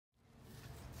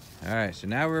All right, so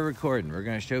now we're recording. We're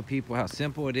gonna show people how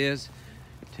simple it is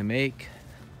to make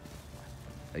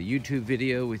a YouTube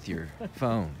video with your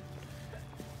phone.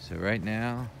 So right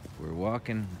now, we're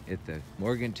walking at the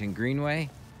Morganton Greenway,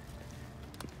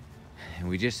 and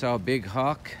we just saw Big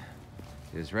Hawk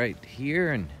is right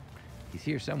here, and he's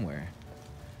here somewhere.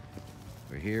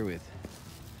 We're here with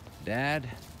Dad.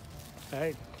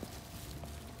 Hey.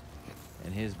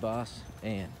 And his boss,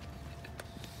 Ann.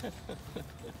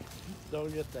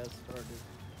 Don't get that started.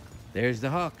 There's the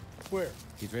hawk. Where?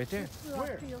 He's right there.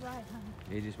 Where? To your right, honey.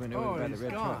 He just went over by the he's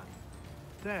red gone. truck.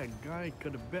 That guy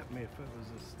could have bit me if it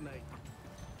was a snake.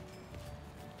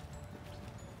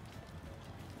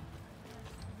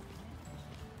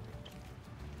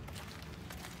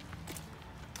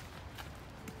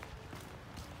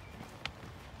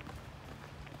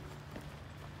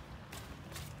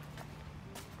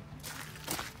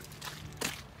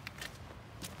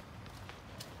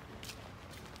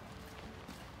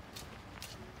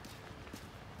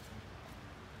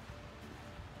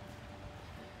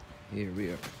 Here we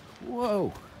are.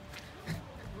 Whoa!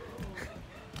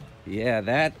 Yeah,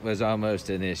 that was almost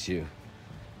an issue.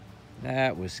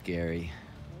 That was scary.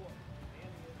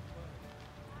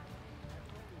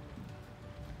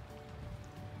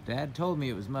 Dad told me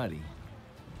it was muddy.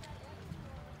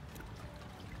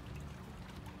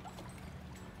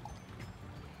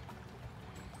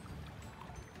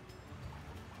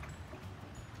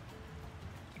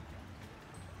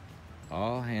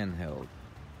 All handheld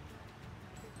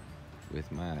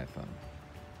with my iPhone.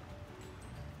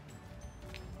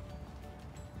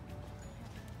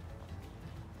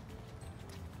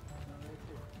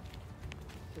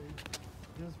 See,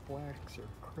 his blacks are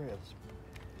crisp,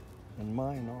 and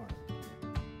mine aren't.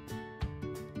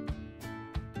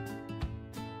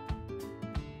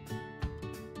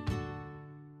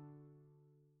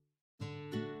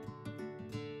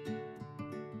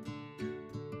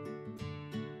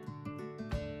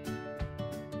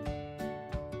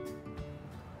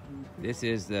 This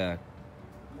is the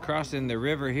crossing the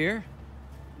river here,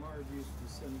 Marv used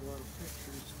to send a lot of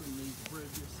pictures from these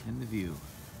bridges. and the view.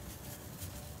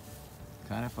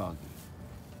 Kind of foggy.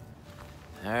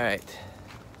 All right,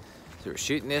 so we're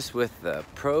shooting this with the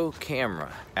Pro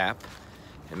Camera app.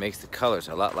 It makes the colors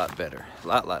a lot better, a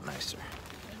lot nicer.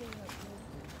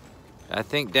 I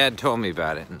think Dad told me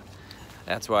about it, and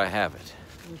that's why I have it.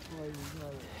 That's why you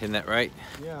got it. Isn't that right?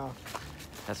 Yeah,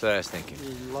 That's what I was thinking.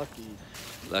 you're lucky.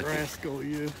 Lucky, Rascal,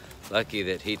 you. lucky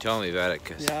that he told me about it,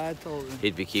 because Yeah, I told him.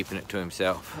 he'd be keeping it to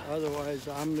himself. Otherwise,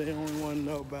 I'm the only one to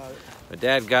know about it. But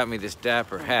Dad got me this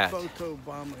dapper hat. Photo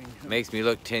bombing. Makes me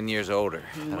look 10 years older.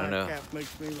 I My don't know. cap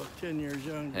makes me look 10 years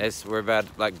younger. We're about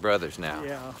like brothers now.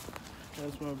 Yeah,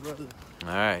 that's my brother. All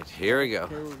right, here we go.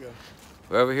 Here we go.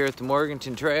 We're over here at the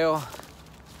Morganton Trail,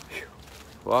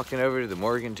 walking over to the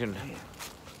Morganton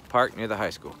Park near the high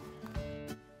school.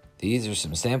 These are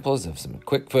some samples of some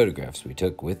quick photographs we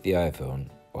took with the iPhone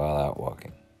while out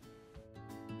walking.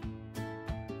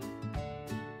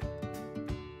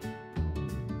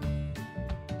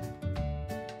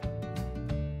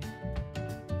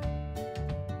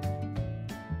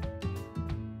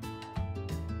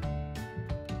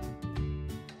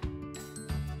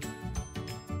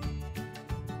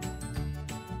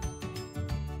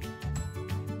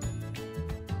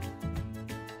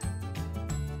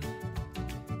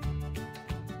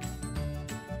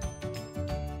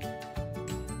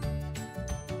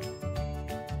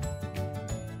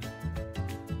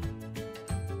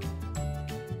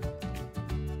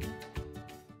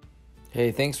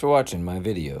 Hey, thanks for watching my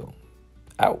video.